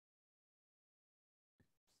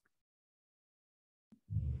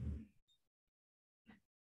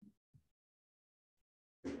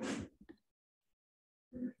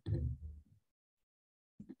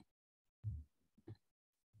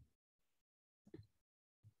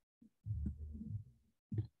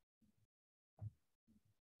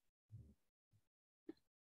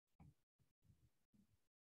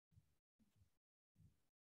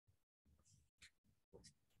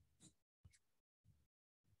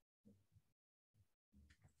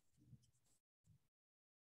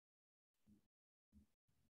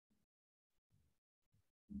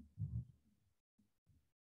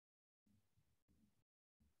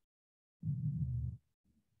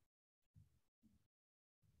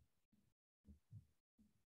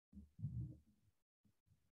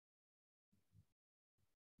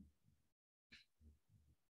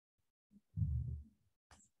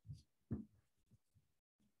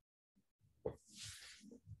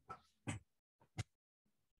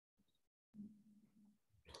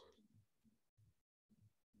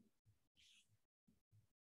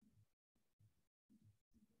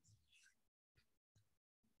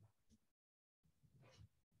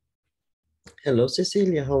Hello,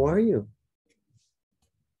 Cecilia. How are you?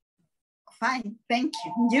 Fine, thank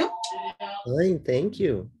you. You? Fine, thank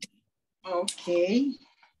you. Okay.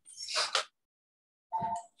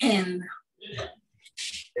 And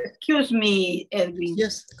excuse me, Edwin.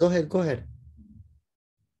 Yes, go ahead, go ahead.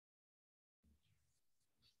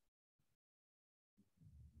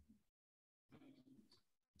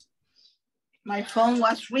 My phone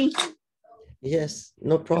was ringing. Yes,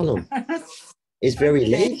 no problem. It's very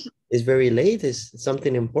late. It's very late. It's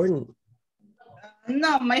something important.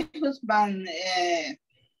 No, my husband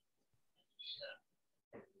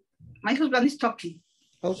is talking.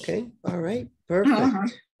 Okay, all right,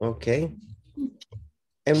 perfect. Okay.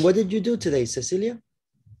 And what did you do today, Cecilia?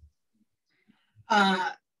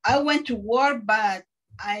 I went to work, but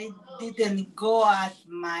I didn't go at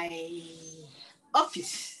my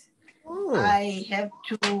office. Oh. I have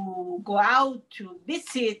to go out to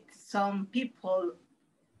visit some people.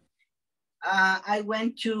 I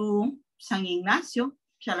went to San Ignacio,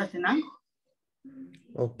 Chalatenango.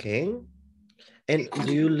 Okay. And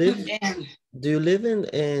do you live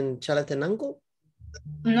in Chalatenango?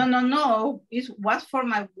 No. It was for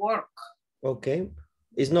my work. Okay.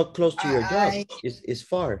 It's not close to your job. It's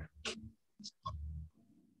far.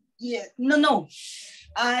 Yeah. No.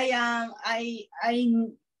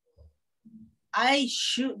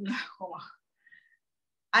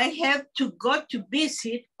 I have to go to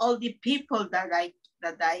visit all the people that I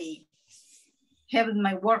have in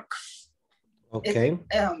my work. Okay.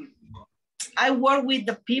 I work with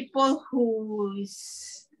the people who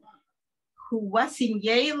was in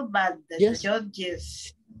jail, but the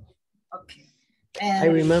judges. Okay. And I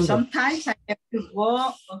remember. Sometimes I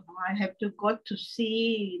have to go to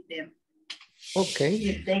see them. Okay.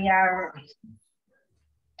 If they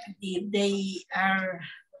are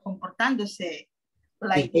comportándose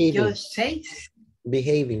like the judge says.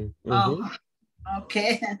 Behaving. Mm-hmm. Oh,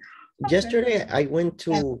 okay. Yesterday I went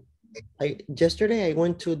to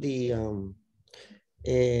the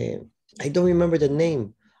I don't remember the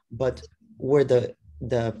name, but where the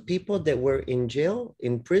people that were in jail,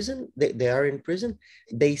 in prison, they are in prison,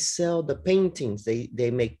 they sell the paintings. They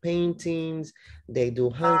make paintings, they do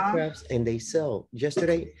handcrafts, and they sell.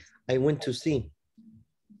 Yesterday I went to see.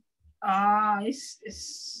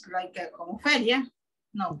 It's like a como feria.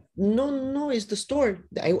 No, it's the store.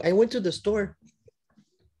 I went to the store.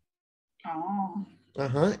 Oh.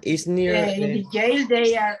 It's near. In the jail,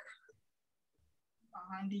 they are.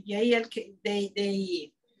 In the jail,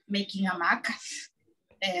 they making hamacas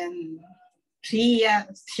and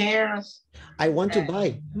chairs. I want to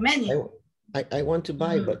buy. Many. I want to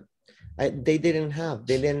buy, but they didn't have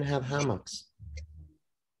hammocks.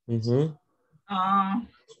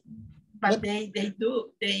 But they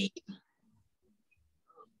do. They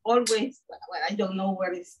always. Well, I don't know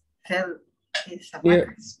where it's sell.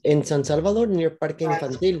 In San Salvador, near Parque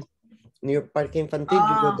Infantil. Near Parque Infantil,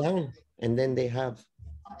 you go down, and then they have.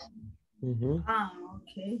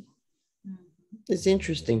 Okay. It's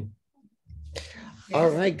interesting. Yes. All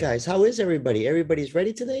right, guys. How is everybody? Everybody's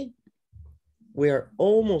ready today? We are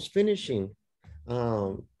almost finishing.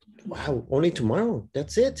 Wow, only tomorrow.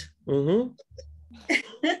 That's it.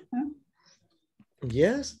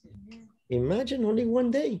 Yes. Imagine only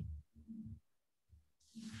one day.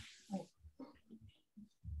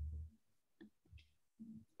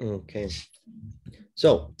 Okay.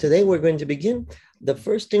 So today we're going to begin. The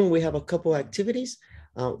first thing, we have a couple activities.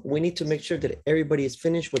 We need to make sure that everybody is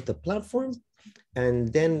finished with the platform.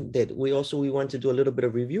 And then that we want to do a little bit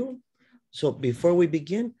of review. So before we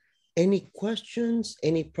begin, any questions,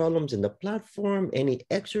 any problems in the platform, any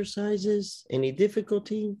exercises, any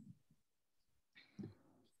difficulty?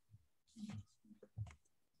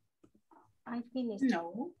 I finished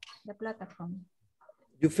the platform.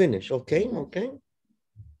 You finished, okay, okay.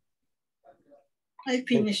 I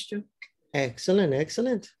finished too. Excellent,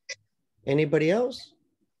 excellent. Anybody else?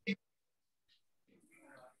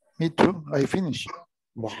 Me too, I finished.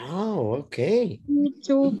 Wow, okay. Me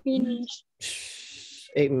too, finished.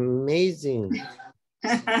 Amazing.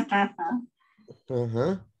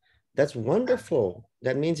 That's wonderful.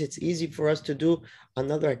 That means it's easy for us to do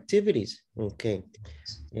another activities. Okay.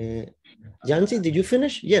 Jancy, did you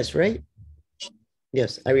finish? Yes, right?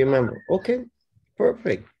 Yes, I remember. Okay,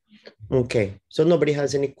 perfect. Okay, so nobody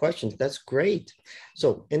has any questions. That's great.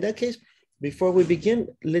 So in that case, before we begin,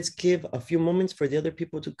 let's give a few moments for the other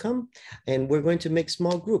people to come, and we're going to make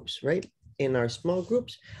small groups, right? In our small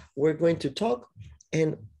groups, we're going to talk.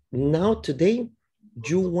 And now today,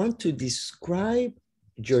 you want to describe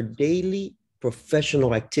your daily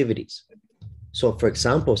professional activities. So for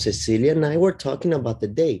example, Cecilia and I were talking about the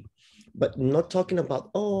day. but not talking about,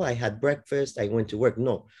 oh, I had breakfast, I went to work.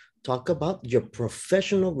 No, talk about your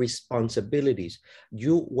professional responsibilities,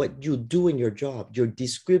 what you do in your job, your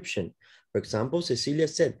description. For example, Cecilia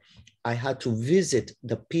said, I had to visit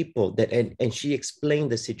the people that, and she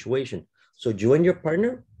explained the situation. So you and your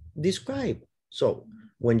partner describe. So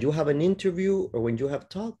when you have an interview or when you have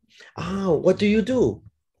talk, what do you do?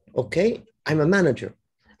 Okay, I'm a manager.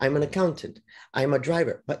 I'm an accountant. I'm a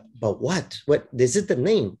driver. But what? This is the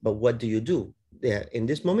name, but what do you do? Yeah, in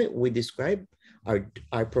this moment, we describe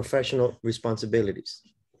our professional responsibilities.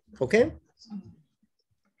 Okay?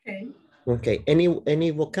 Okay. Okay. Any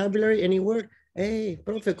vocabulary, any word? Hey,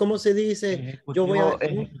 profe, ¿cómo se dice? Yo voy a...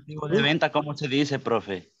 Ejecutivo de venta, ¿cómo se dice,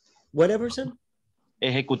 profe? Whatever, son.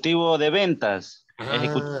 Ejecutivo de ventas.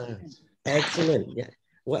 Excellent. Yeah.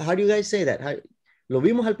 How do you guys say that? Lo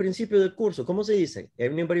vimos al principio del curso. ¿Cómo se dice?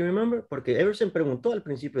 Anybody remember? Porque Everson preguntó al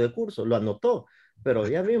principio del curso, lo anotó, pero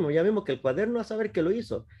ya vimos que el cuaderno a saber que lo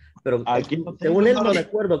hizo. Pero Aquí según él no me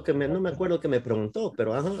acuerdo que me preguntó,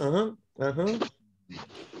 pero ajá.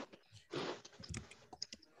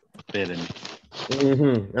 Espérenme.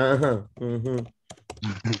 Ajá.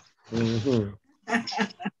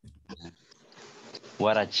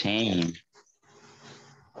 What a change.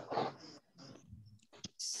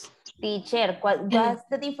 Teacher, what's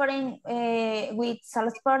the difference with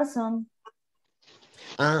salesperson?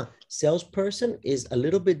 Salesperson is a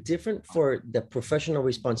little bit different for the professional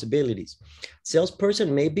responsibilities.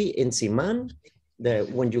 Salesperson maybe in Siman,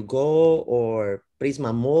 when you go, or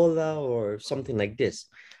Prisma Moda or something like this.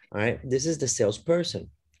 All right, this is the salesperson.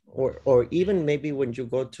 Or even maybe when you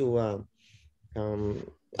go to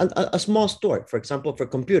a small store, for example, for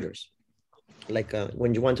computers, like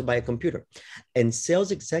when you want to buy a computer. And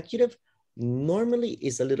sales executive normally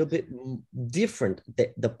is a little bit different.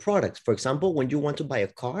 The products, for example, when you want to buy a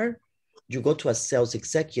car, you go to a sales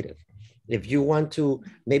executive. If you want to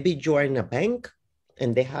maybe join a bank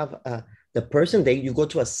and they have the person, you go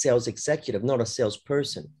to a sales executive, not a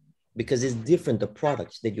salesperson, because it's different, the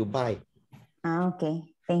products that you buy. Okay,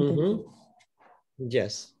 thank you.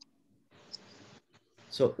 Yes.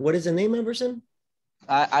 So what is the name, Emerson?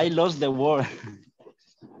 I lost the word.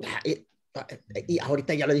 Y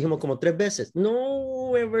ahorita ya lo dijimos como 3 veces.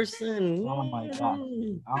 No, Everson. Oh my God.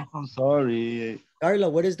 I'm so sorry. Carla,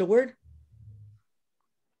 what is the word?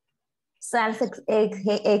 Sales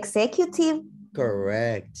executive.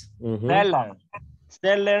 Correct.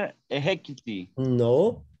 Seller executive.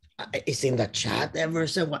 No, it's in the chat,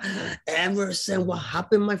 Everson. Everson, what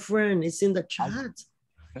happened, my friend? It's in the chat.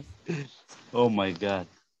 Oh my God.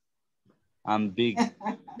 I'm big.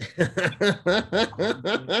 I'm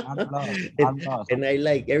lost. And I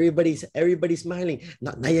like everybody's smiling.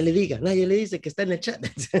 No, nadie le dice que está en el chat.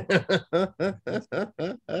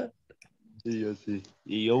 Sí, yo sí.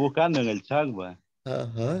 Y yo buscando en el chat, güey.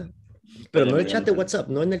 Ajá. Pero no el chat de WhatsApp,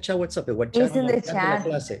 no en el chat WhatsApp, el chat It's in the chat.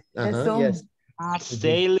 Yes.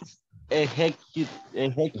 Sales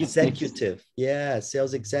executive. Yeah,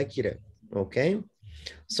 sales executive. Okay.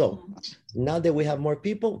 So now that we have more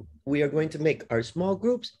people, we are going to make our small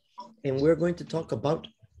groups and we're going to talk about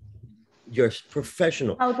your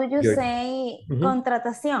professional. How do you say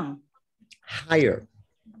contratación? Hire.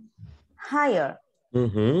 Hire.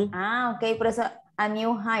 Okay, por eso a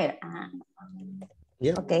new hire.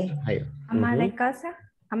 Yeah. Okay. Hire. Ama de casa.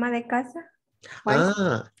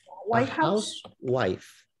 Wife.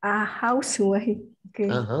 Housewife. A housewife. Okay.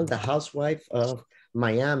 The housewife of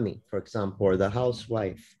Miami, for example, or the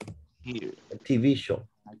housewife. Here. A TV show.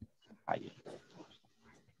 Hire.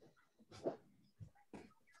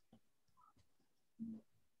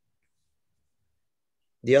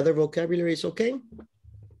 The other vocabulary is okay?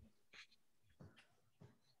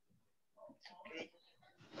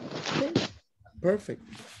 Okay. Perfect.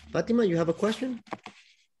 Fatima, you have a question?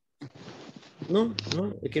 No,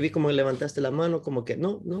 es que vi como levantaste la mano, como que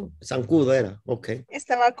no, zancudo era, ok.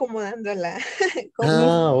 Estaba acomodando la...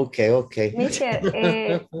 ok. Mister,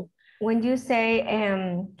 when you say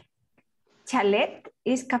chalet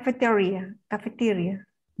is cafeteria.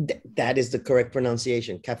 That is the correct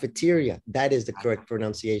pronunciation. Cafeteria. That is the correct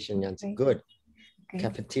pronunciation, Nancy. Okay. Good. Okay.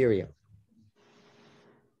 Cafeteria.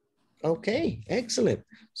 Okay, excellent.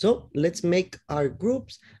 So let's make our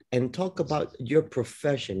groups and talk about your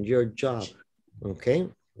profession, your job. Okay,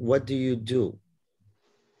 what do you do?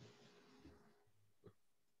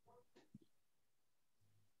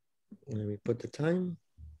 Let me put the time.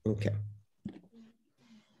 Okay.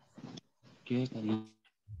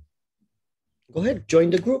 Go ahead, join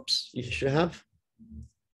the groups. You should have.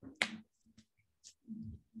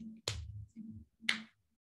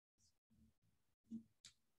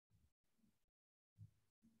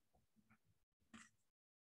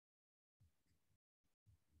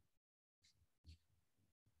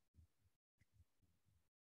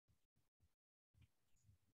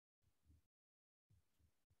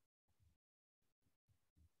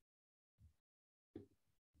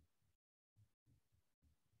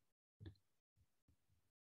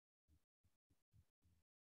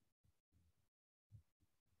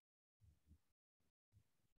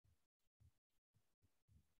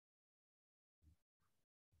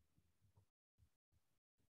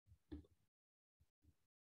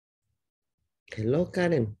 Hello,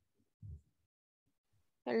 Karen.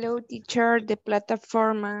 Hello, teacher. The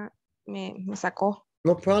plataforma me sacó.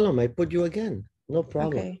 No problem. I put you again. No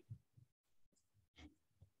problem. Okay.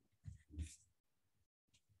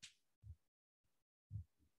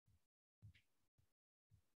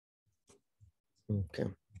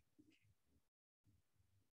 Okay.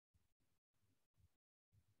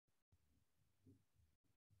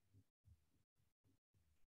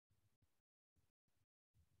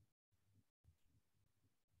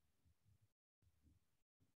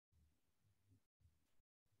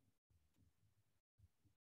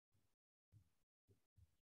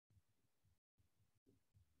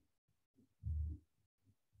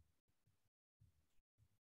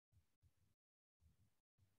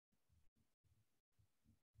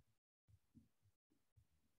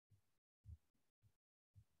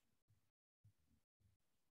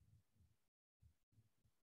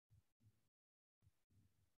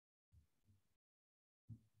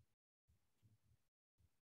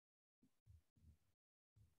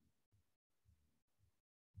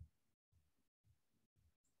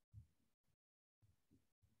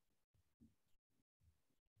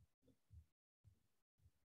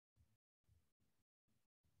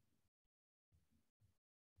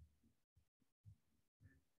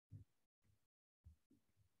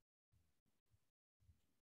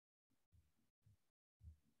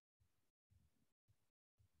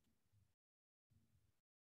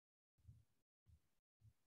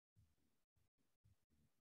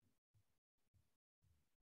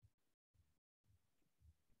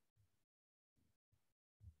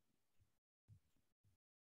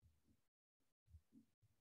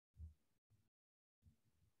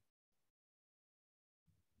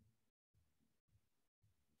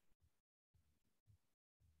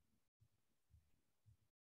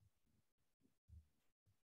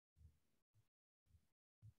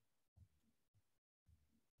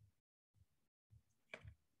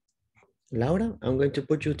 Laura, I'm going to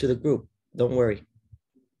put you to the group. Don't worry.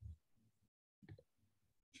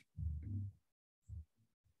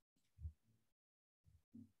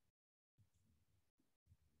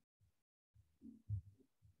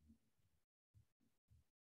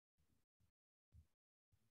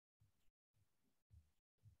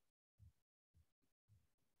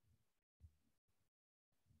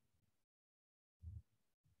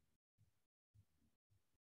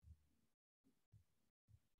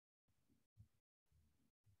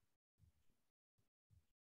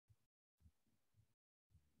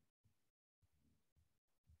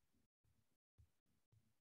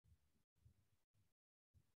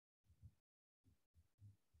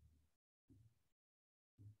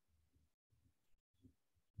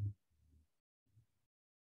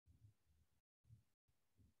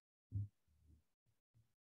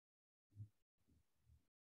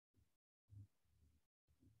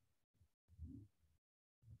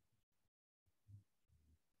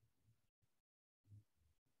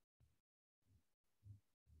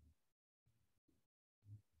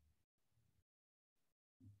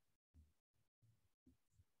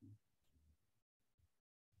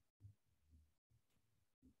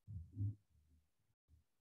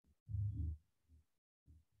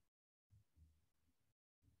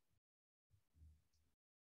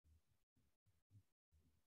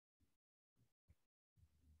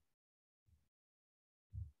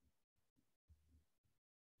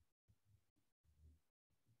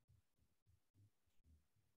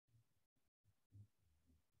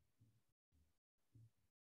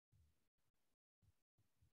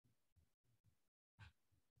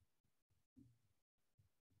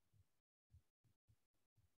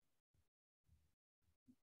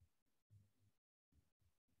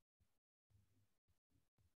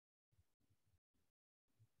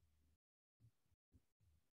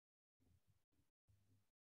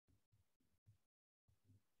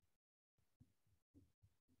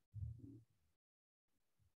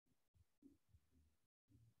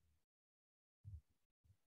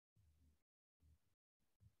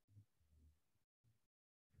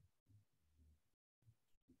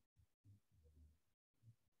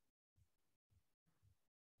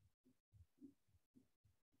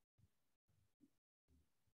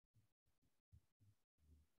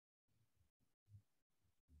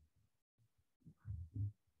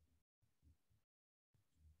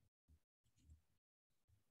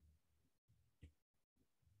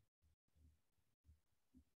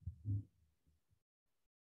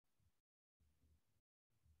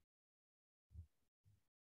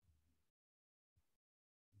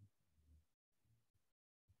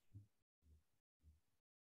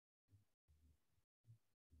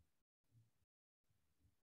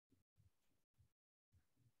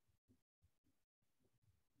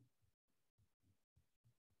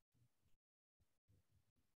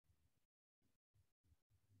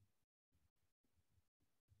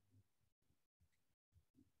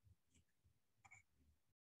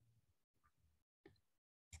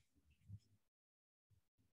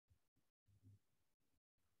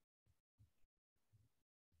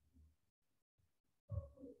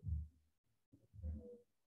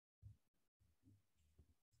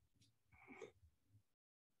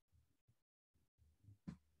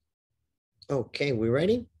 Okay, we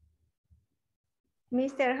ready?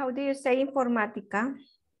 Mister, how do you say informática?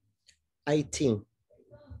 IT.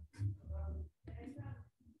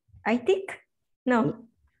 IT? No.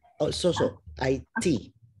 Oh,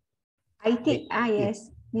 IT. IT. Ah, yes.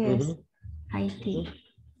 Yes. Mhm. IT.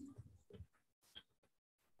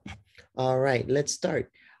 All right, let's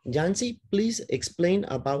start. Jancy, please explain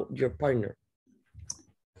about your partner.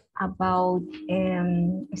 About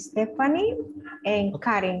Stephanie and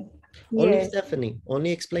Karen. Only Yes. Stephanie.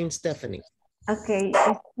 Only explain Stephanie. Okay.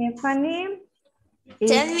 Stephanie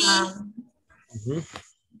is Tell me. Mhm.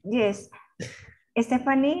 yes.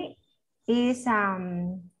 Stephanie is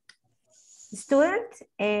student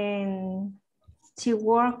and she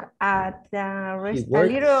work at She a works.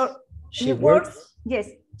 little She works. Yes,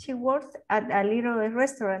 she works at a little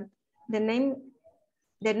restaurant. The names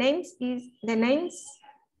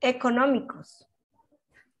Económicos.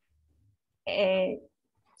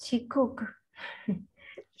 She cook.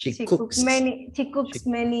 She She cooks. cooks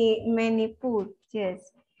many food.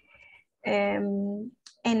 Yes. And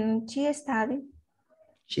she studies.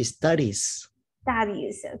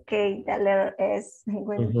 Studies. Okay, the letter S.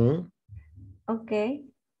 Mhm. Okay.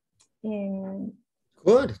 And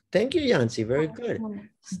Good. Thank you, Yancy. Very good.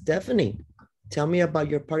 Stephanie, tell me about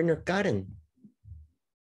your partner, Karen.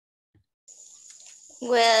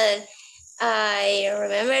 Well, I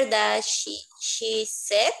remember that she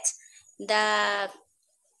said that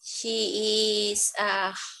she is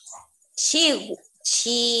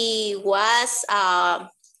she was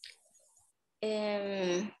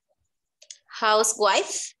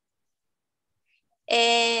housewife,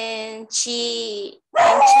 and she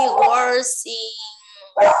works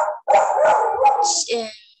in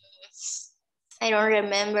I don't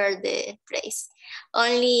remember the place.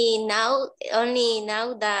 Only now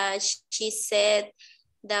that she said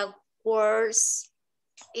the words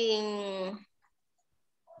in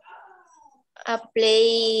a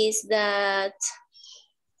place that,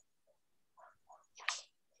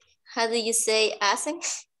 how do you say Asen?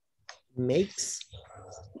 Makes.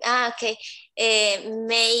 Okay.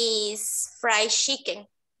 Makes fried chicken.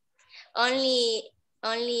 Only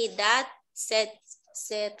that said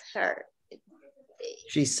her.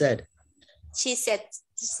 She said. She said.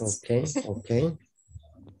 Okay, okay.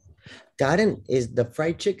 Karen, is the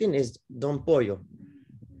fried chicken is Don Pollo?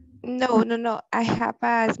 No. I have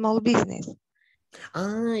a small business.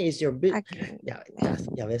 Ah, is your bit. Okay. Ya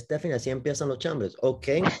ves, Stephanie, así empiezan los chambres.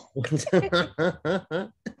 Okay. I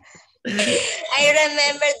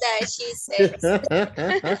remember that she said.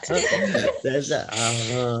 That's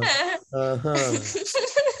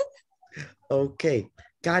Okay.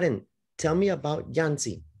 Karen, tell me about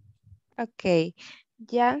Yancy. Okay.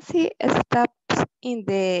 Yancy stops in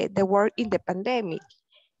the work in the pandemic.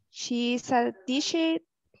 She's a teacher.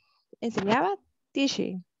 Enseñaba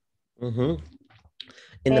teaching.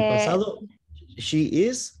 In the pasado, she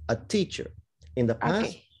is a teacher. In the past,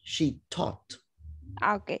 Okay. she taught.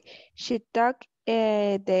 Okay. She taught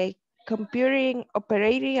the computing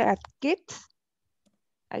operating at kids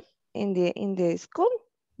in the school,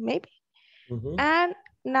 maybe. And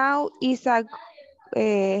now is a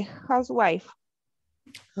housewife.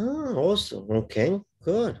 Ah, awesome. Okay,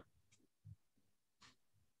 good.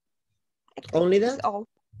 Only that? That's all.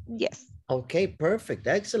 Yes. Okay, perfect.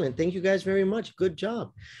 Excellent. Thank you guys very much. Good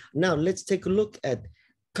job. Now let's take a look at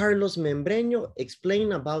Carlos Membreño.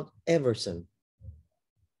 Explain about Everson.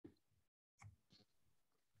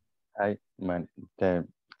 Hi,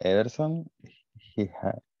 Ederson.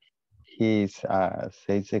 He's a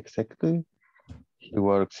sales executive. He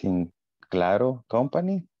works in Claro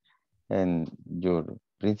company, and your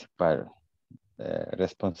principal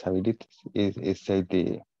responsibility is say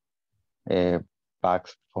the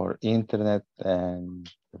packs for internet and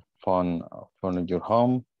phone from your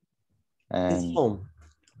home and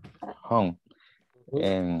home.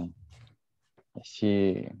 And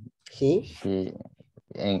he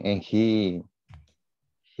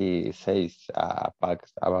says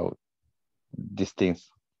packs about these things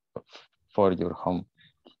for your home.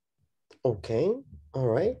 Okay, all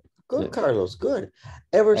right. Good, Yes. Carlos, good.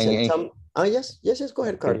 Everson, yes, go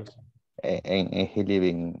ahead, Carlos. And he lives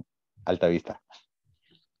in Alta Vista.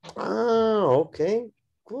 Ah, okay,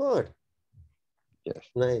 good. Yes.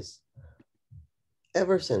 Nice.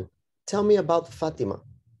 Everson, tell me about Fatima.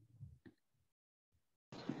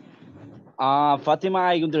 Fatima,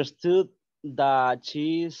 I understood that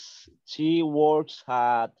she works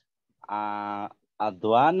at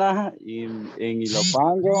aduana in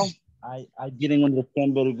Ilopango. I didn't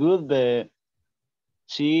understand very good, but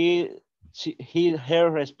her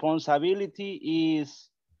responsibility is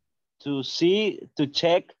to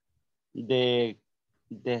check the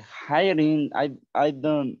hiring, I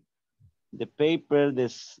don't, the paper,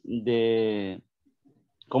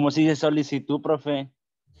 ¿cómo se dice solicitud, profe?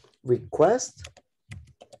 Request.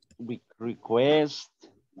 Request.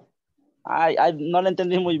 No lo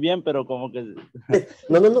entendí muy bien, pero como que.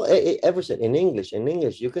 No. Everson, in English,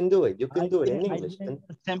 you can do it. You can do it in English.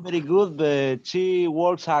 I'm very good, but she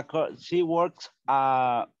works aduana.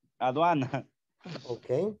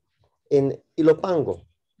 Okay. In Ilopango.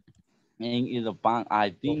 In Ilopan,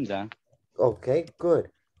 I think that. Okay,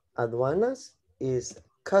 good. Aduanas is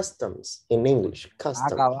customs in English.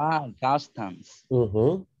 Customs. Customs.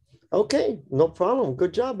 Okay, no problem.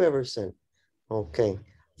 Good job, Everson. Okay.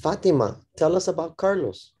 Fatima, tell us about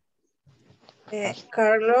Carlos.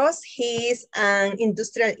 Carlos, he is an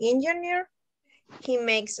industrial engineer. He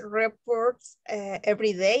makes reports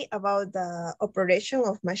every day about the operation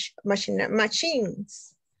of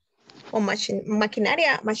machines. Or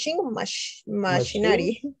machinery. Machinery.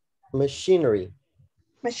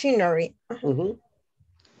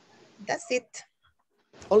 That's it.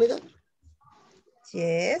 Only that?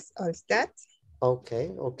 Yes, all that. Okay.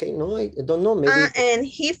 No, I don't know. Maybe. And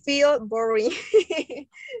he feels boring.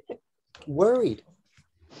 Worried.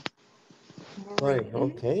 Right.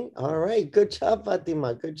 Okay. All right. Good job,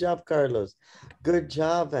 Fatima. Good job, Carlos. Good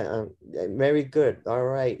job. Very good. All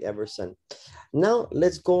right, Everson. Now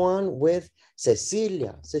let's go on with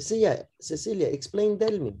Cecilia. Cecilia, explain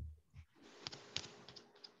Delmi.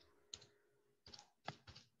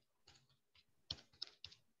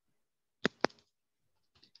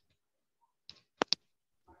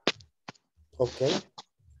 Okay.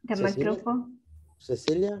 The microphone.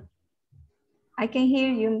 Cecilia. I can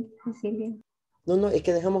hear you, Cecilia. No, es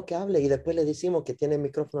que dejamos que hable y después le decimos que tiene el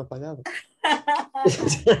micrófono apagado.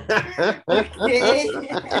 Okay.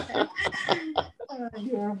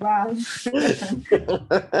 You're bad.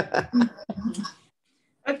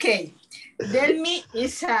 Okay. Delmi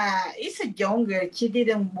is a younger. She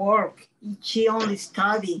didn't work. She only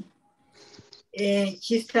studied.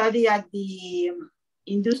 She studied at the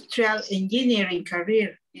industrial engineering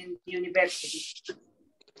career in the university.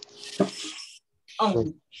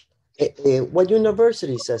 Only. What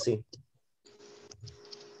university, Ceci?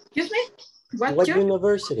 Excuse me? What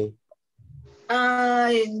university?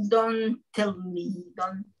 Don't tell me.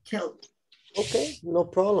 Don't tell me. Okay, no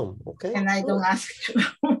problem. Okay. And I don't ask you.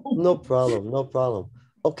 No problem.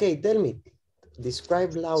 Okay, Delmi,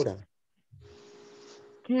 describe Laura.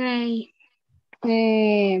 Okay.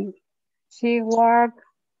 She work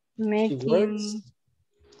making.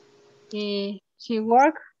 She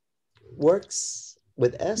Works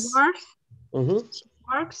with S. She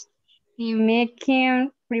works in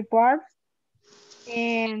making reports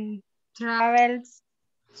and travels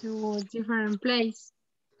to different places.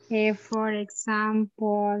 For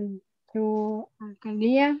example, to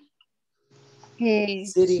Alcaldía.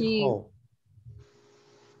 City Hall.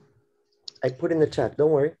 I put in the chat,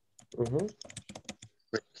 don't worry.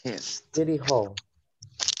 City Hall.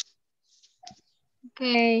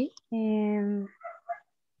 Okay.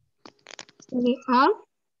 City Hall.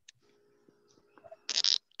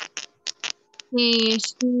 She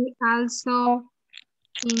also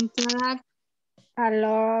interact a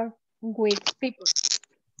lot with people.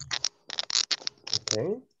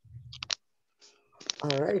 Okay.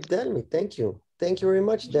 All right, Delmi, thank you. Thank you very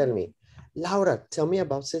much, Delmi. Laura, tell me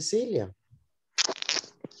about Cecilia.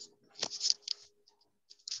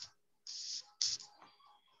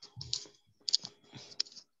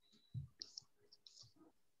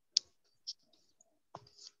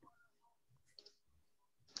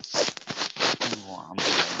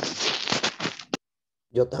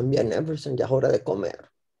 Yo también, Everson, ya es hora de comer.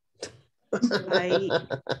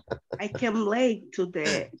 I came late to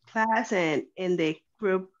the class and the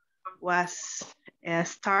group was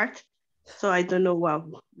start, so I don't know what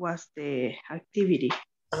was the activity.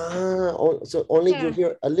 So only you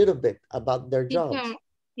hear a little bit about their jobs.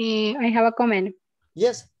 I have a comment.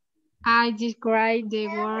 Yes. I describe the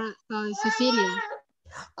work of Cecilia.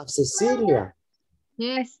 Of Cecilia?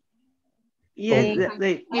 Yes. Yes,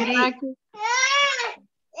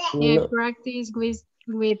 I practice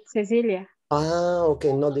with Cecilia.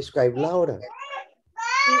 Okay, no describe Laura.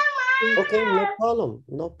 Okay,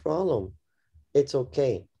 no problem. It's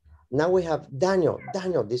okay. Now we have Daniel.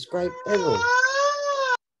 Daniel, describe Edwin.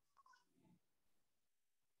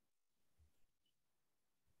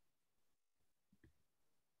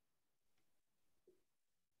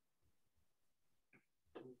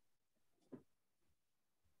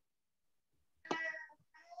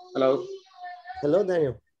 Hello. Hello,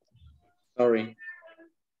 Daniel. Sorry.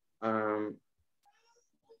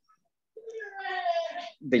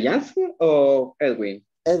 the Jansen or Edwin?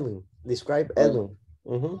 Edwin, describe Edwin.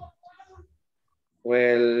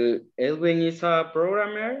 Well, Edwin is a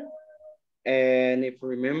programmer, and if you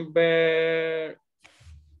remember,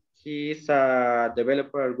 he's a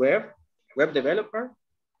developer, web developer,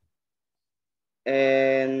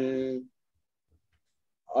 and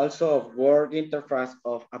also word interface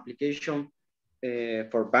of application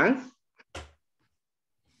for banks,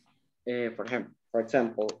 for him, for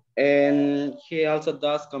example. And he also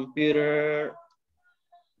does computer,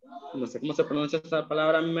 no sé cómo se pronuncia esa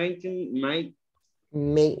palabra, maintenance.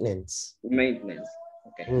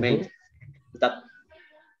 Okay, maintenance. That.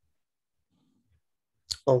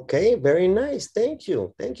 Okay, very nice. Thank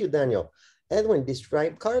you. Thank you, Daniel. Edwin,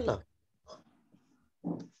 describe Carla.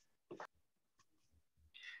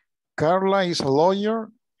 Carla is a lawyer.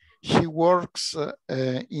 She works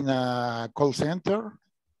in a call center.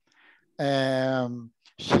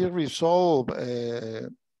 She resolves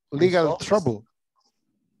legal trouble.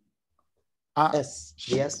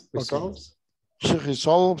 Yes, resolves. Okay. She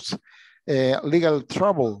resolves legal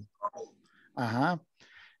trouble.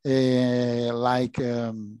 Like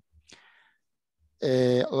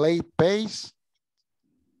late pays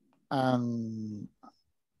and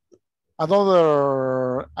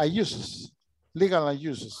other abuses, legal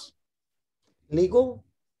abuses. Legal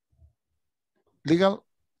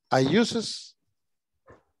abuses.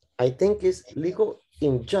 I think it's legal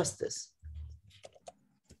injustice.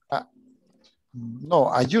 No,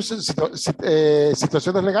 abuses,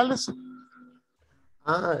 situaciones legales.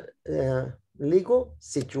 Legal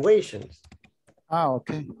situations.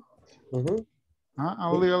 Okay.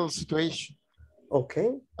 A legal situation.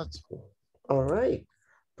 Okay. That's cool. All right.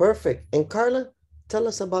 Perfect. And Carla, tell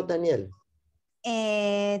us about Daniel.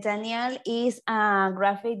 Daniel is a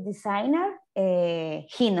graphic designer.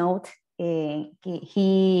 He knows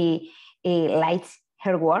he likes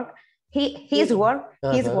her work. His work,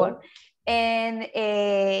 and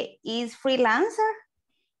is freelancer.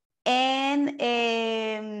 And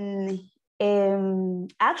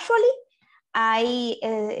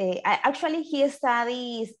actually he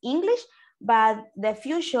studies English, but the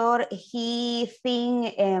future he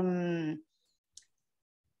think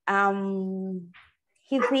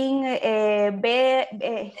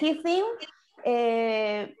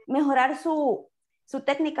mejorar su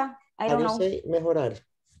técnica. I don't know. Say mejorar?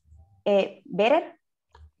 Better?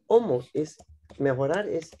 Almost is mejorar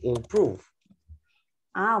is improve.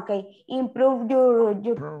 Okay. Improve your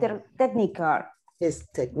technical. His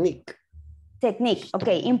technique. Technique.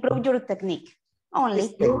 Okay. Improve your technique.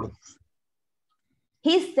 Only.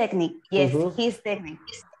 His technique. Yes, his technique.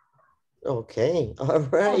 Okay. All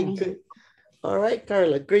right. Good. All right,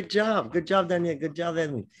 Carla. Great job. Good job, Daniel. Good job,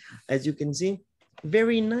 Edwin. As you can see,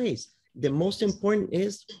 very nice. The most important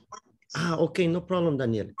is, okay, no problem,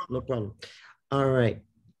 Daniel. No problem. All right.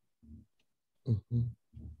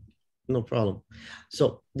 No problem.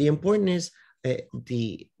 So the important is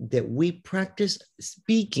that we practice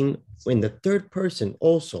speaking in the third person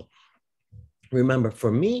also. Remember,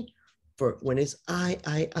 for me, for when it's I,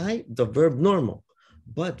 the verb normal.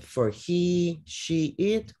 But for he, she,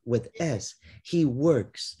 it with S, he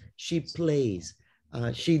works, she plays,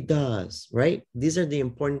 she does, right? These are the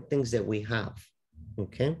important things that we have,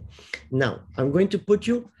 okay? Now, I'm going to put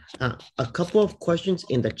you a couple of questions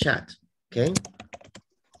in the chat, okay?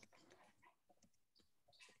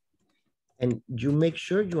 And you make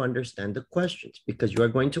sure you understand the questions because you are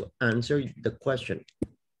going to answer the question.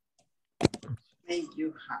 Make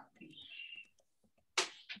you happy.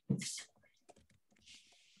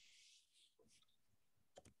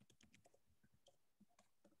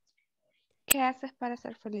 ¿Qué haces para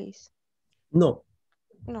ser feliz? No.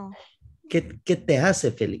 No. ¿Qué te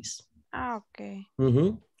hace feliz? Okay.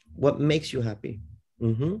 What makes you happy?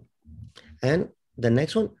 And the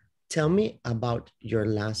next one, tell me about your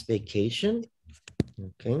last vacation.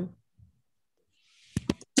 Okay.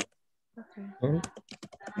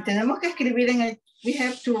 Tenemos que escribir en el, we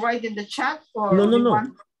have to write in the chat or No.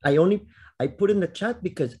 I put in the chat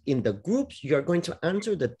because in the groups, you're going to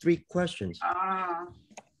answer the 3 questions.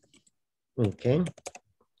 Okay.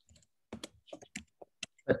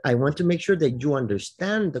 But I want to make sure that you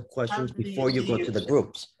understand the questions before you go to the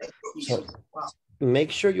groups. So make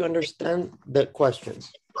sure you understand the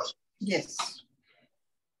questions. Yes.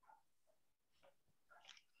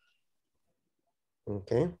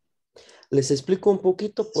 Okay. Les explico un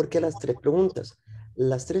poquito por qué las 3 preguntas.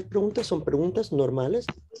 Las 3 preguntas son preguntas normales,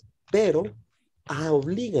 pero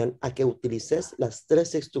obligan a que utilices las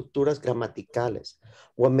 3 estructuras gramaticales.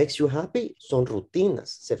 What makes you happy son rutinas.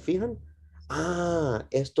 ¿Se fijan?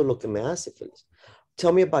 Esto es lo que me hace feliz.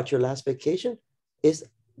 Tell me about your last vacation. es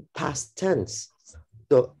past tense.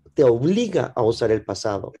 Te obliga a usar el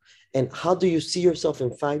pasado. And how do you see yourself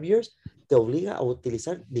in 5 years? Te obliga a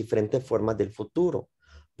utilizar diferentes formas del futuro.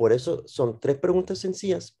 Por eso son 3 preguntas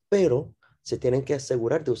sencillas, pero se tienen que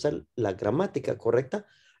asegurar de usar la gramática correcta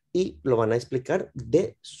y lo van a explicar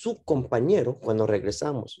de su compañero cuando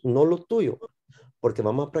regresamos, no lo tuyo, porque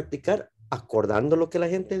vamos a practicar acordando lo que la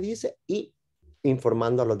gente dice y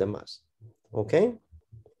informando a los demás. ¿Ok?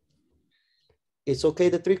 It's okay,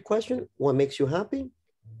 the 3 questions. What makes you happy?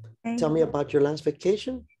 Tell me about your last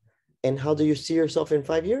vacation. And how do you see yourself in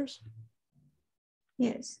 5 years?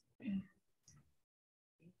 Yes.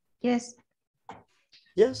 Yes.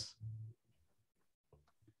 Yes.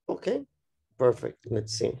 Okay, perfect.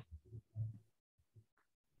 Let's see.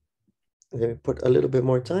 Let me put a little bit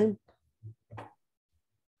more time.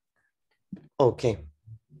 Okay.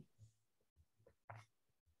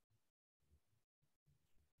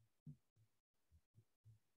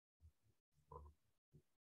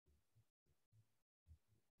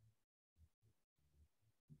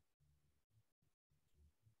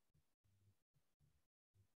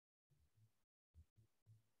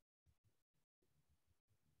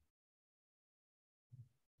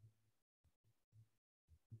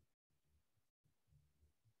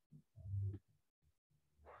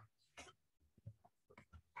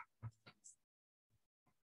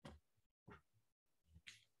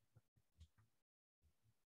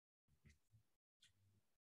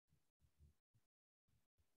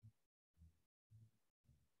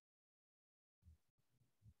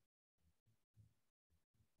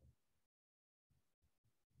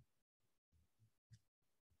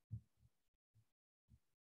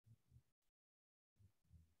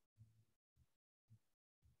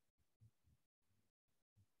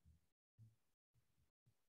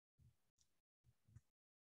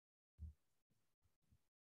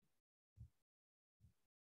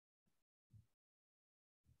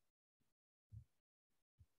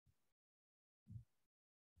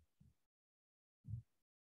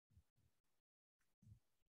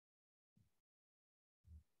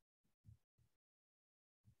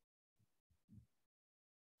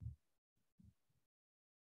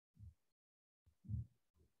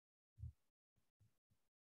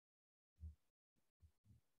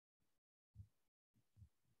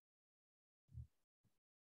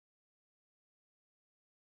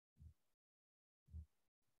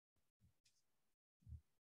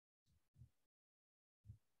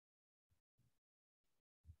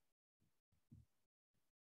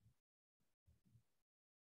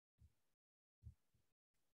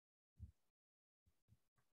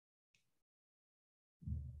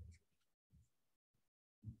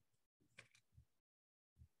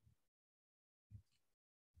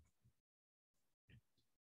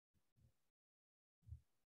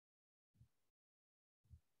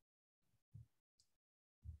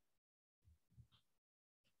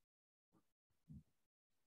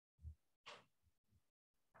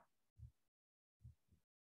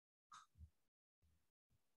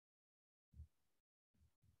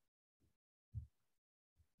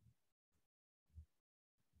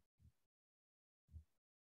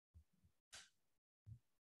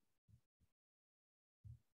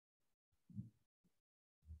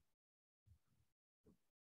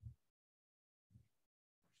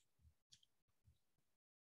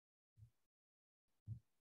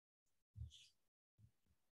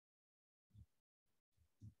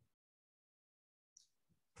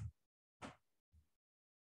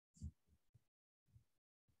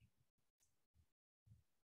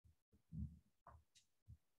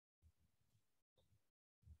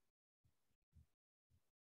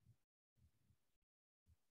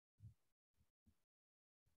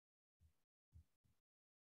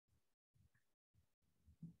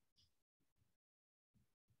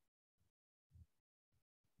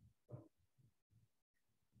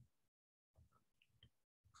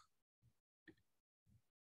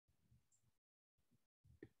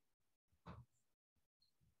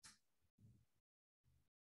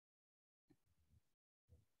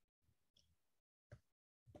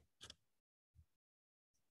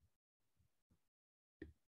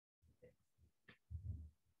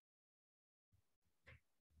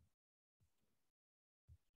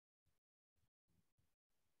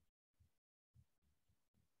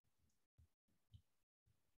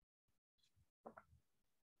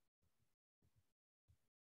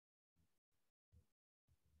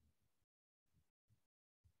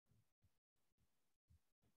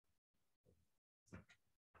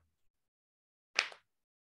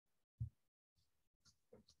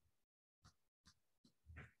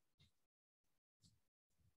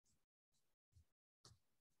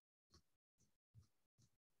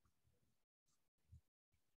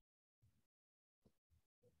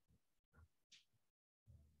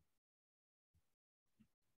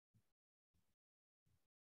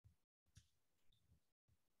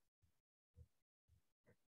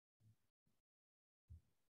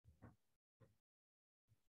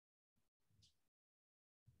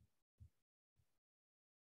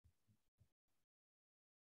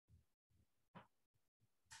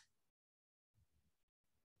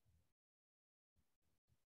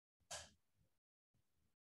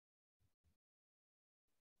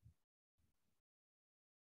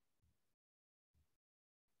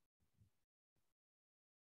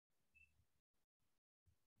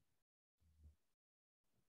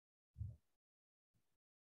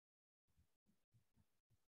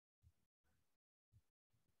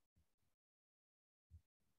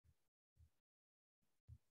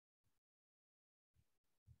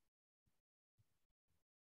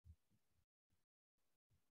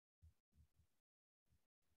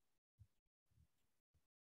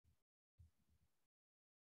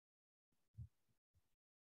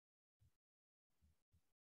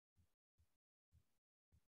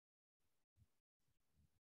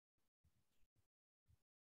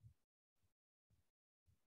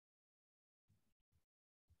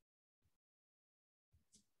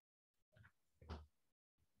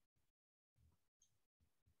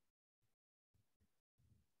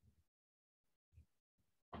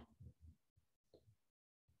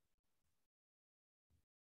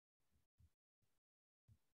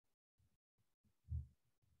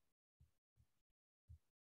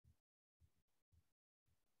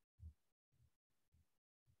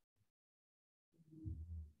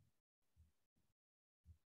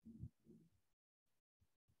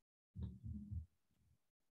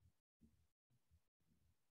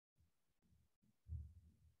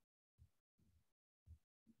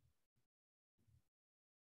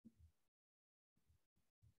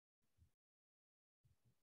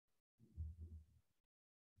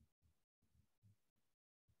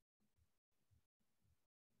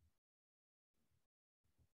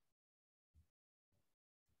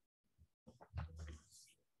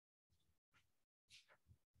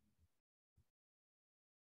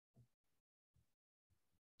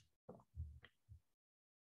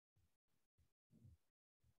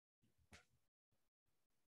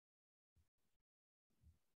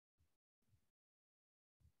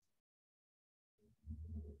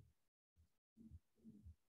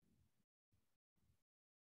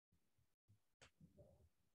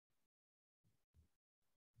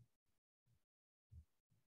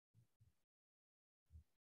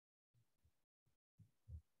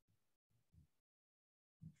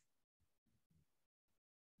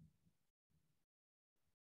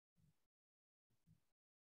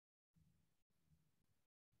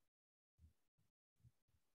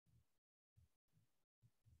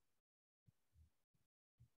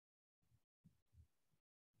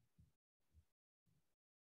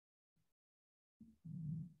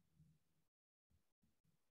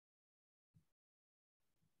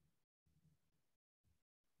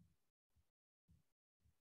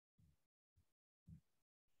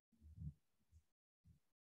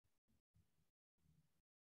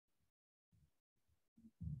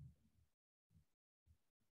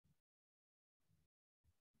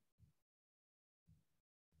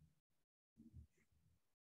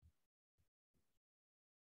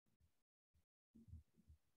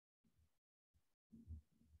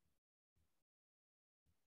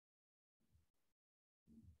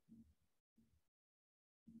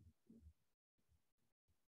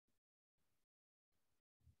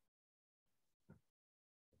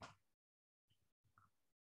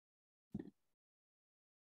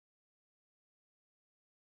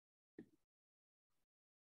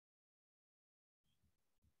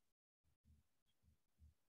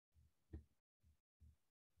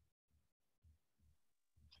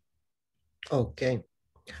 Okay.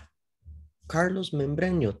 Carlos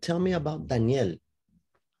Membreño, tell me about Daniel.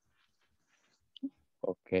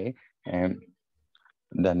 Okay.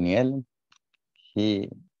 Daniel, he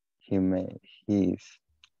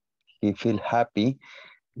feel happy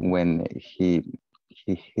when he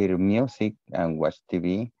hear music and watch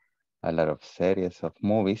TV, a lot of series of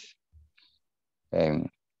movies.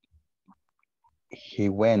 He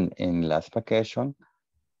went in last vacation.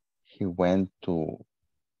 He went to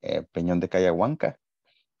Peñón de Cayahuanca,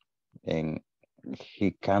 and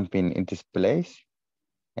he camping in this place,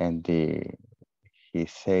 and he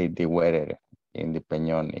said the weather in the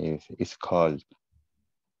Peñón is cold,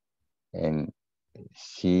 and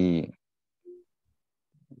she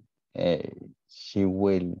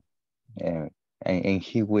will and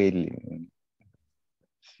he will,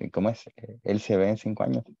 ¿cómo es? Él se ve en 5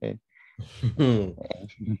 años.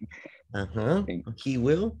 He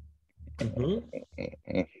will.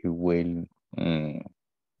 He will.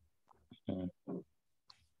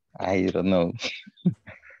 I don't know.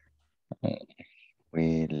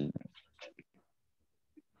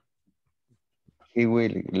 He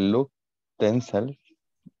will look themselves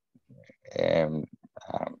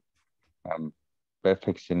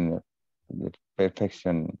perfection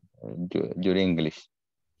your English.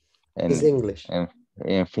 His English.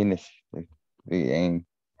 And finish. And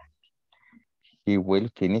he will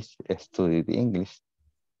finish study the English.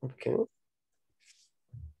 Okay.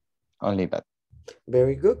 Only that.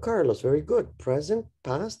 Very good, Carlos. Very good. Present,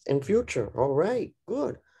 past, and future. All right.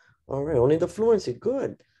 Good. All right. Only the fluency.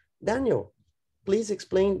 Good. Daniel, please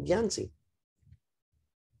explain Yancy.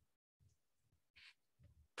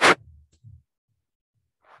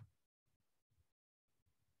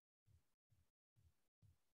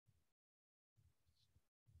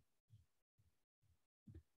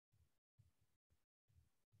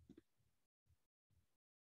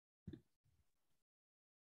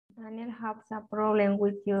 Daniel has a problem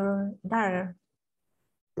with your daughter.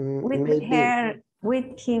 Maybe.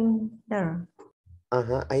 With him there.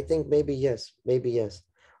 I think maybe yes. Maybe yes.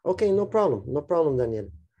 Okay, no problem. No problem,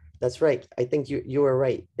 Daniel. That's right. I think you were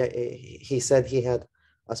right. He said he had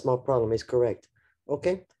a small problem. Is correct.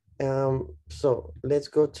 Okay. So let's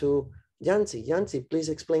go to Yancy. Yancy, please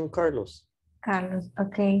explain Carlos. Carlos,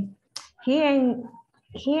 okay. He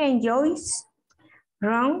enjoys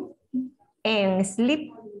run and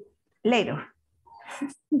sleep later.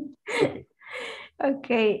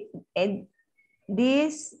 Okay, and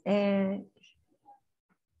this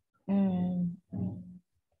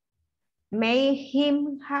may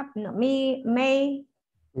him happy.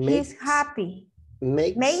 He's happy.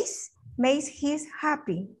 Makes he's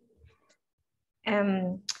happy.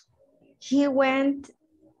 He went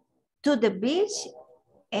to the beach,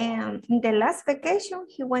 and in the last vacation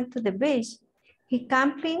he went to the beach. He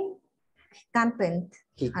camped.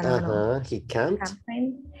 He camped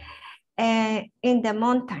in the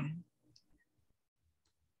mountain.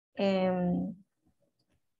 I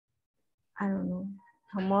don't know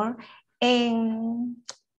how more. And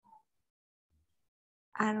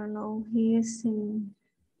I don't know, he is in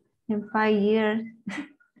 5 years.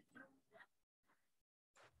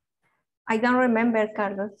 I don't remember,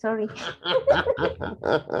 Carlos, sorry.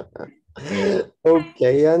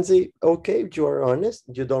 Okay, Yancy. Okay, if you are honest,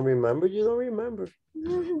 you don't remember, you don't remember.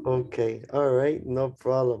 Okay, all right, no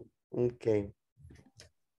problem. Okay.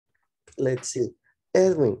 Let's see.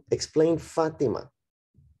 Edwin, explain Fatima.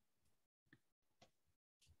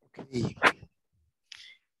 Okay.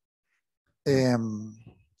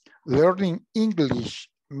 Learning English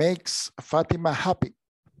makes Fatima happy.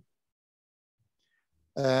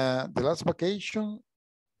 The last vacation,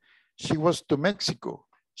 she was to Mexico.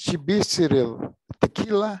 She visited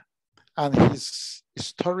Tequila and his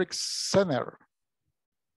historic center.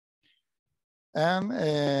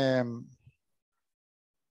 And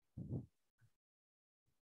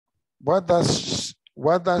what does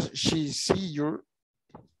she see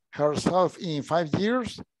herself in 5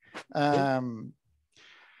 years?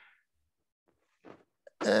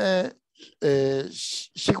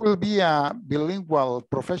 She will be a bilingual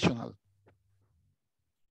professional.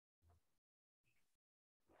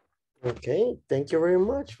 Okay, thank you very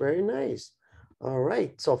much. Very nice. All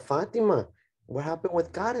right, so Fatima, what happened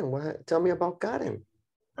with Karen? Tell me about Karen.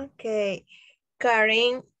 Okay,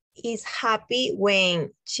 Karen is happy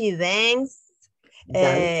when she dances,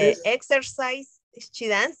 exercises,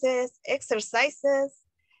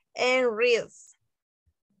 and reads.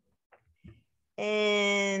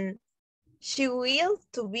 And she will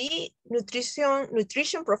to be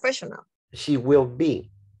nutrition professional. She will be.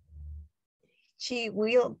 She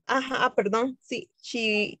will, perdón, sí,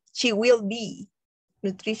 she will be.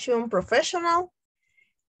 nutrition professional.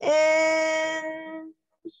 And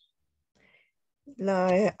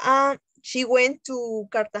she went to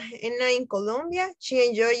Cartagena in Colombia. She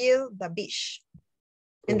enjoyed the beach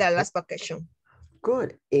in the last vacation.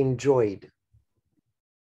 Good. Enjoyed.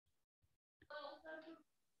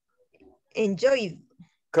 Enjoyed.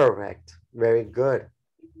 Correct. Very good.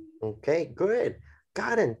 Okay, good.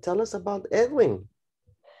 Karen, tell us about Edwin.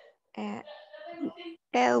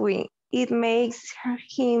 Edwin, it makes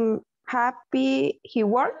him happy. He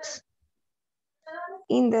works.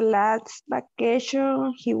 In the last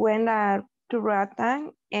vacation, he went to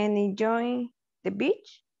Roatan and enjoyed the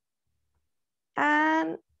beach.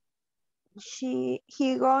 And he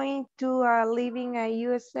going to live in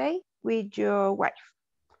USA with your wife.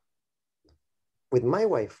 With my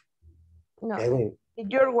wife. No, Edwin.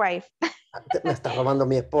 your wife. Me está robando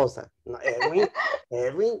mi esposa. No, Edwin,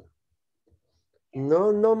 Edwin.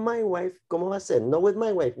 No, no my wife. ¿Cómo va a ser? No with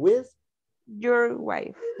my wife, with? Your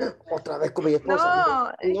wife. Otra vez con mi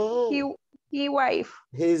esposa. No, he wife.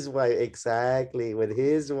 His wife, exactly, with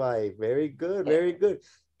his wife. Very good, very good.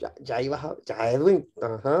 Ya iba, ya Edwin.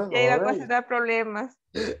 Ajá. Ya iba a causar problemas.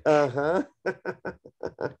 Ajá.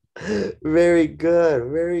 Very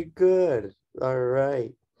good, very good. All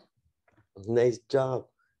right. Nice job.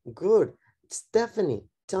 Good. Stephanie,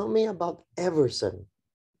 tell me about Everson.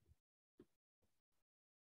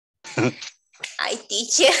 I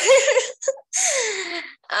teach.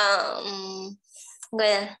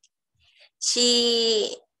 Well,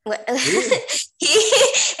 she, well,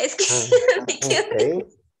 Okay.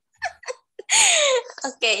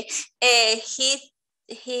 Okay.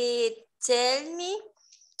 He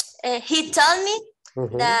told me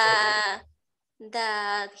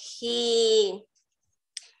that he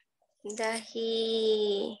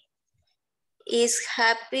is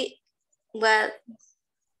happy. Well,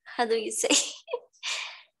 how do you say?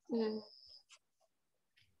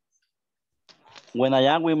 When I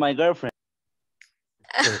am with my girlfriend.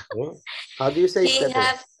 How do you say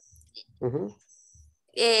Stephanie?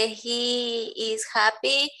 He is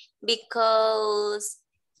happy because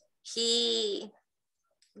he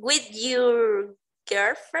with your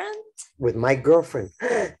girlfriend. With my girlfriend.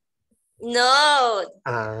 No.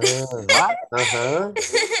 What?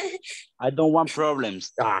 I don't want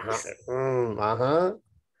problems.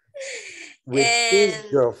 With his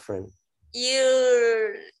girlfriend.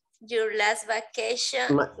 Your last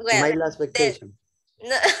vacation. My last vacation.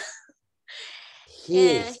 No.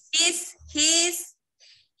 His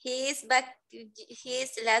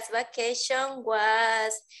last vacation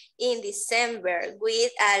was in December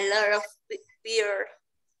with a lot of beer.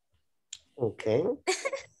 Okay.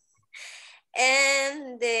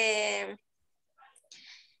 And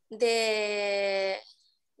the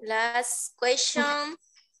last question,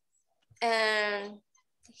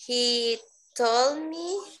 he told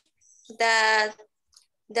me that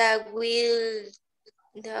will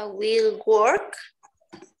work,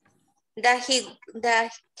 that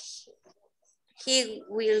he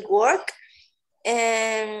will work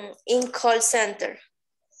in call center.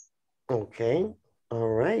 Okay. All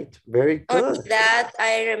right. Very good. Only that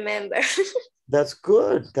I remember. That's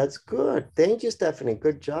good. That's good. Thank you, Stephanie.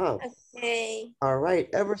 Good job. Okay. All right.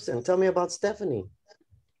 Everson, tell me about Stephanie.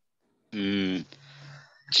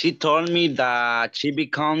 She told me that she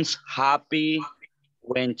becomes happy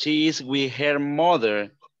when she is with her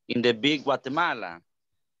mother in the big Guatemala.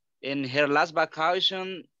 In her last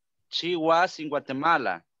vacation, she was in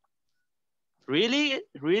Guatemala. Really?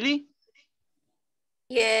 Really?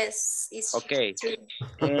 Yes, it's okay. True.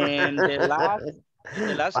 And the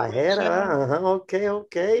last question.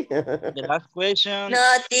 Okay. The last question.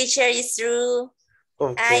 No, teacher, is true.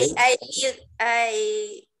 Okay.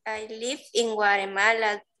 I lived in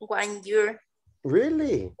Guatemala 1 year.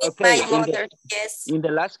 Really? With okay. my mother, yes. In the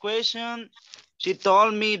last question, she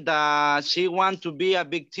told me that she wants to be a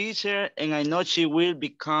big teacher, and I know she will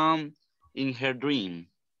become in her dream.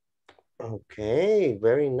 Okay,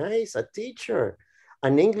 very nice. A teacher.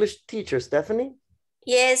 An English teacher, Stephanie?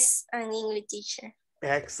 Yes, an English teacher.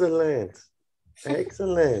 Excellent.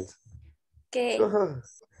 Excellent. Okay. Good.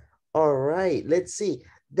 All right, let's see.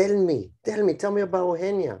 Tell me, tell me about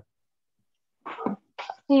Eugenia.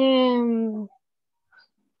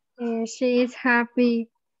 She is happy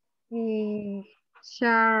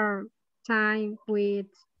share time with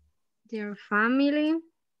their family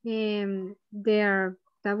and their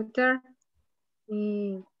daughter,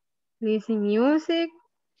 listen music,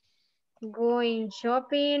 going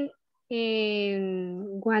shopping,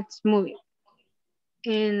 and watch movie.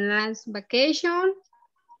 And last vacation,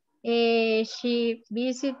 she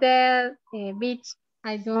visited a beach.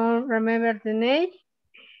 I don't remember the name,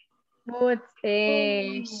 Put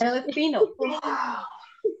El Espino.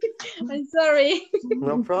 I'm sorry.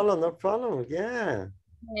 No problem, no problem. Yeah.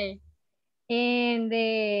 okay. In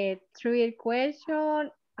the third question,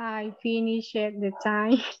 I finished the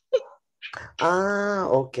time. Ah,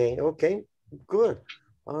 okay, okay. Good.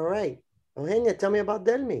 All right. Eugenia, tell me about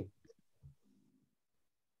Delmi.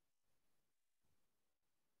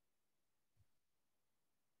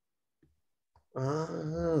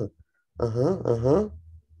 Ah,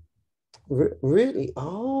 really?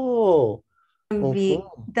 Oh.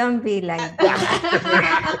 Don't be like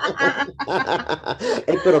that.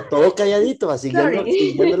 Ey, pero todo calladito, va siguiendo, Sorry.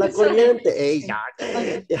 siguiendo la corriente. Ey, ya.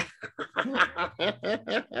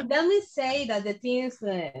 Let me say that the things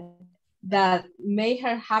that made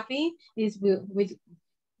her happy is with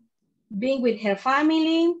being with her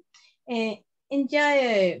family, enjoy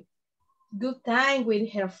a good time with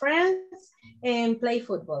her friends, and play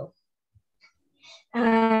football.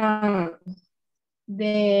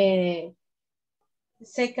 The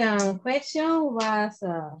second question was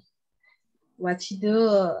what she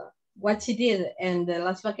did in the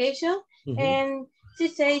last vacation, and she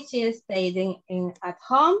said she stayed at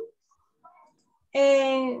home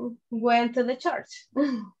and went to the church.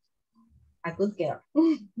 A good girl.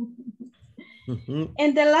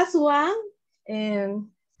 And the last one,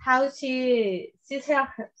 how she sees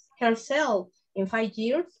herself in 5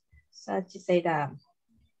 years. So she said that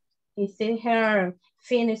instead her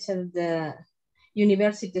finished the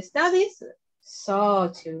university studies,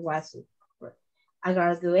 so she was a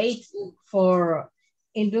graduate for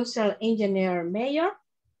industrial engineer major.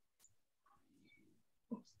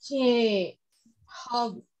 She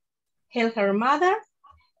helped her mother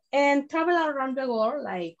and travel around the world,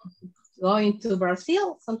 like going to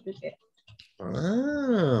Brazil, something like that.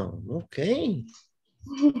 Ah, okay.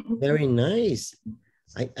 Very nice.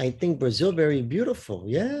 I think Brazil very beautiful.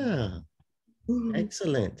 Yeah.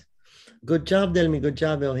 Excellent. Good job, Delmi. Good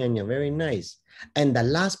job, Eugenia. Very nice. And the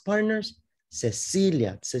last partners,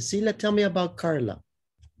 Cecilia. Cecilia, tell me about Carla.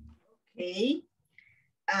 Okay.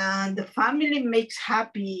 And the family makes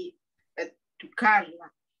happy to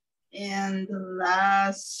Carla. And the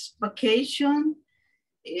last vacation,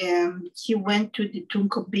 she went to the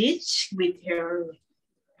Tunco Beach with her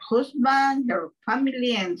husband, her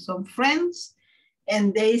family, and some friends.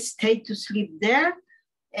 And they stayed to sleep there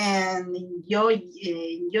and enjoy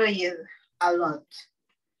it a lot.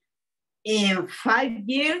 In 5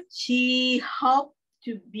 years, she hoped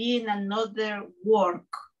to be in another work.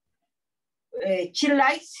 She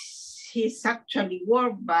likes his actually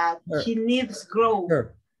work, but she needs grow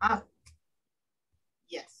up.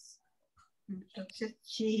 Yes. Entonces,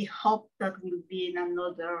 she hoped that will be in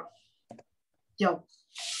another job.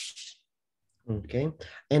 Okay.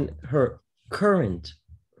 And her current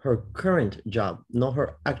job, not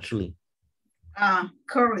her actually.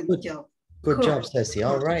 Current job. Good job, Ceci.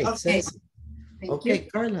 All right, Okay. Ceci. Okay,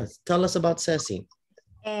 Carla, tell us about Ceci.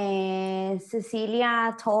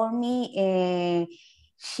 Cecilia told me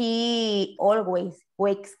she always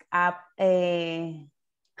wakes up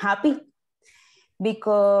happy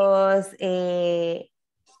because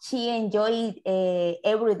she enjoys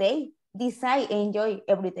every day. This I enjoy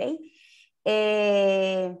every day.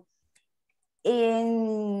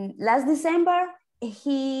 In last December, in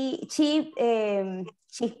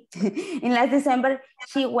last December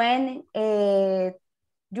she went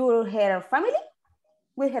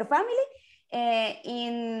with her family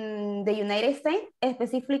in the United States,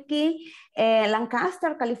 specifically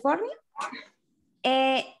Lancaster, California.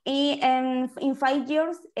 In 5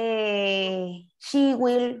 years, she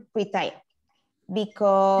will retire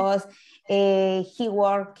because he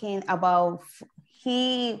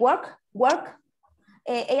work.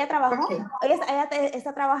 Ella trabajó, ella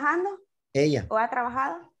está trabajando. Ella. ¿O ha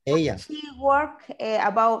trabajado? Ella. She worked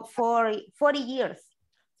about 40 years.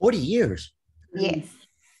 40 years? Yes.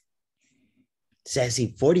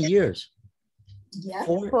 Ceci, 40 years? Yeah.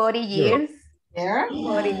 40 years. Yeah.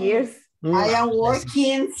 40 years. I am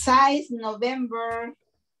working since November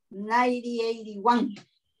 1981.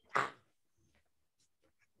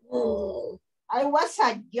 I was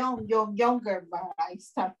a younger, but I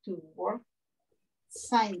started to work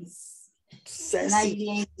since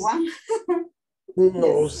 1981.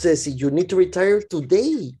 No, Ceci, you need to retire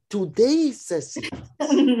today. Today, Ceci.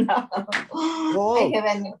 No, I have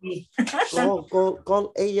energy.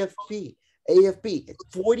 Call AFP. AFP,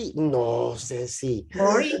 40. No, Ceci.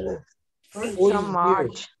 40? 40 so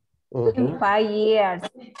much. In 5 years.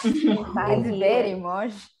 In 5 years. Very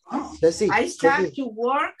much. Ceci, I started to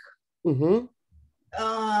work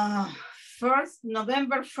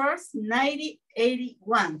November 1st,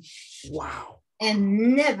 1981. Wow.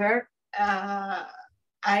 And never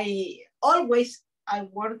I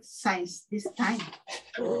work science this time.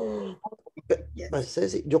 Yes.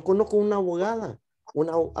 Ceci, yo conozco una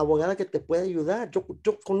abogada que te puede ayudar.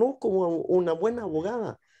 Yo conozco una buena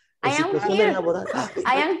abogada. I am here.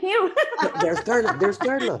 I am here. There's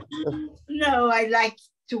Carla. No, I like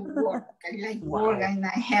to work. I like work and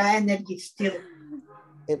I have energy still.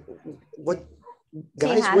 And what,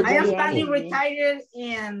 guys, what I am planning retired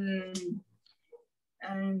in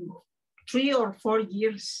 3 or 4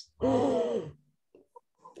 years.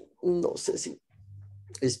 No, Ceci,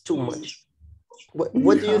 it's too much. What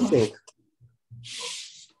do you think?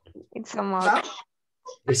 It's a lot.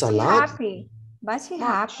 It's a lot. Happy, but she's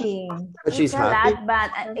happy. But she's It's happy. a lot,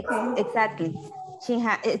 but exactly.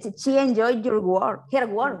 She enjoyed her work.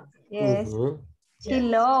 Yes. Mm-hmm. She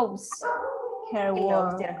loves her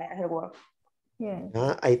work. Her work. Yes.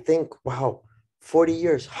 I think, wow, 40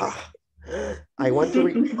 years. I want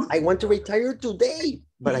to retire today,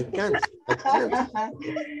 but I can't.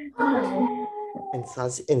 And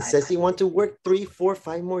Ceci want to work 3, 4,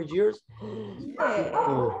 5 more years.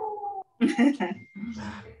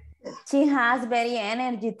 She has very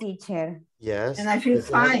energy, teacher. Yes. And I feel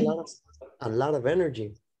fine. A lot of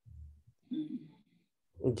energy.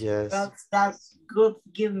 Yes. That's good.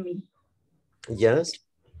 Give me. Yes.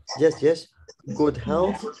 Yes. Good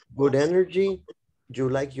health, good energy. You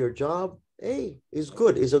like your job. Hey, it's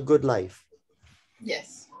good. It's a good life.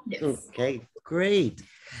 Yes. Okay, great.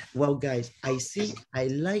 Well, guys, I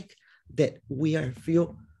like that we are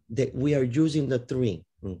using the 3,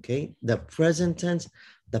 okay? The present tense,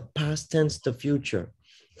 the past tense, the future.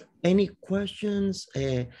 Any questions?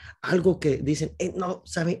 Algo que dicen, no,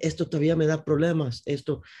 saben, esto todavía me da problemas.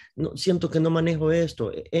 Esto, no, siento que no manejo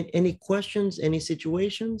esto. Any questions, any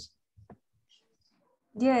situations?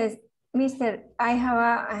 Yes, Mister, I have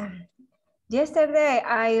a, yesterday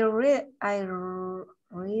I read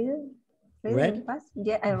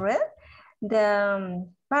the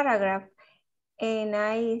paragraph and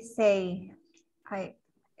I say,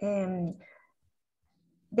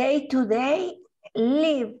 day to day,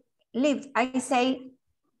 live. I say,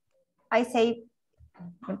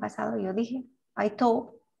 en pasado yo dije, I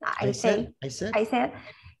said,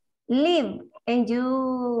 live, and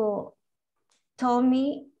you told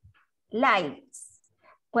me lives.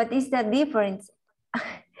 What is the difference?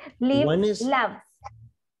 Live,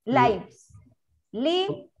 lives.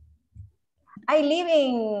 Live. I live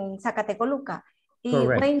in Zacatecoluca.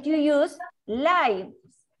 When you use lives.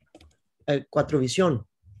 Cuatrovisión.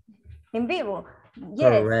 En vivo.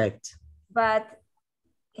 Yes. Correct. But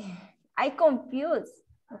I confused.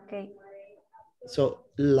 Okay. So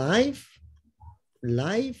live,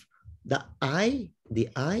 the I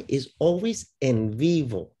is always en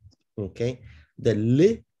vivo. Okay. The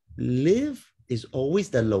live is always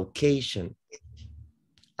the location.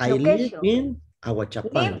 I live in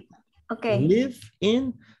Aguachapán. Okay. Live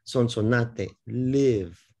in Sonsonate.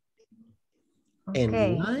 Live. Okay.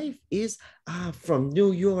 And life is from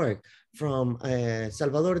New York, from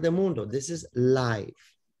Salvador de Mundo. This is live.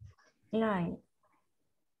 Live.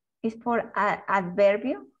 It's for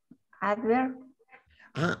adverbial. Adverb.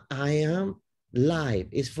 I am live.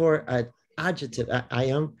 It's for an adjective. I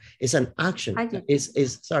am. It's an action.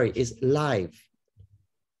 It's live.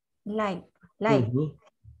 Live.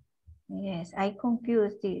 Yes, I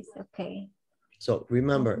confused this. Okay. So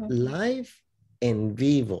remember, live and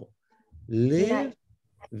vivo. Live,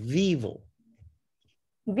 vivo.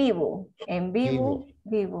 Vivo. En vivo,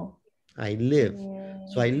 vivo. I live.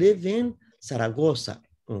 So I live in Zaragoza.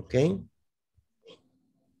 Okay.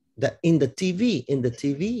 In the TV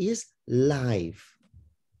is live.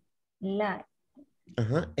 Live.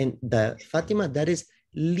 And the Fatima, that is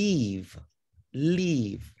leave.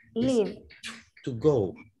 Leave. Leave. To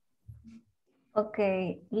go.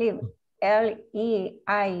 Okay, leave.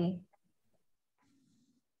 L-E-I-V-E.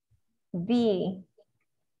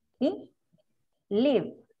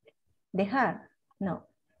 Leave. Dejar. No.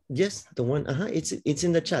 Yes, the one, it's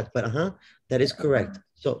in the chat, but that is correct.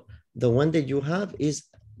 So the one that you have is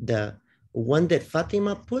the one that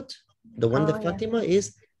Fatima put. The one that Fatima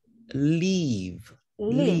is leave.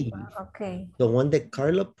 Leave. Okay. The one that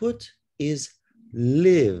Carla put is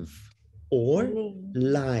live or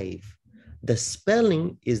live. The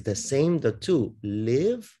spelling is the same, the two,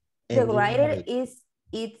 live and the writer live.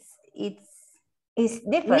 It's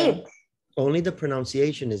different. Live. Only the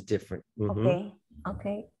pronunciation is different.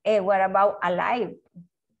 Okay. What about alive?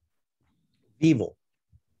 Vivo.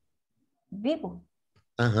 Vivo.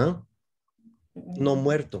 No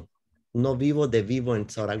muerto. No vivo de vivo en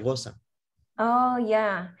Zaragoza. Oh,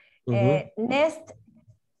 yeah. Next,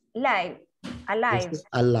 live. Alive.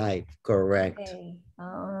 Alive, correct. Okay.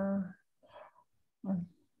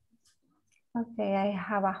 Okay, I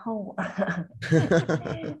have a homework.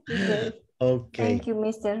 Okay. Okay. Thank you,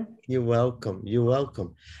 mister. You're welcome. You're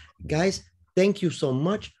welcome. Guys, thank you so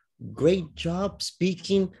much. Great job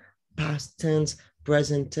speaking past tense,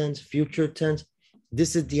 present tense, future tense.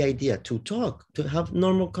 This is the idea, to talk, to have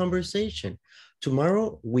normal conversation.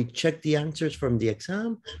 Tomorrow, we check the answers from the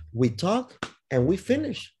exam, we talk, and we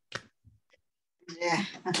finish. Yeah.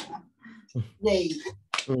 Yay.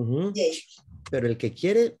 Yay. Pero el que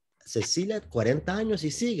quiere, Cecilia, 40 años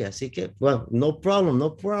y sigue, así que, well, no problem,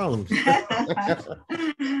 no problem.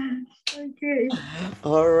 Okay.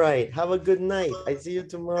 All right, have a good night. I see you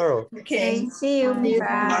tomorrow. Okay. See you.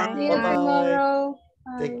 Bye. See you tomorrow.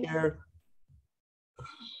 Take Bye. care.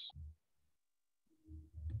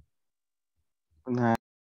 Good night.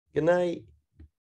 Good night.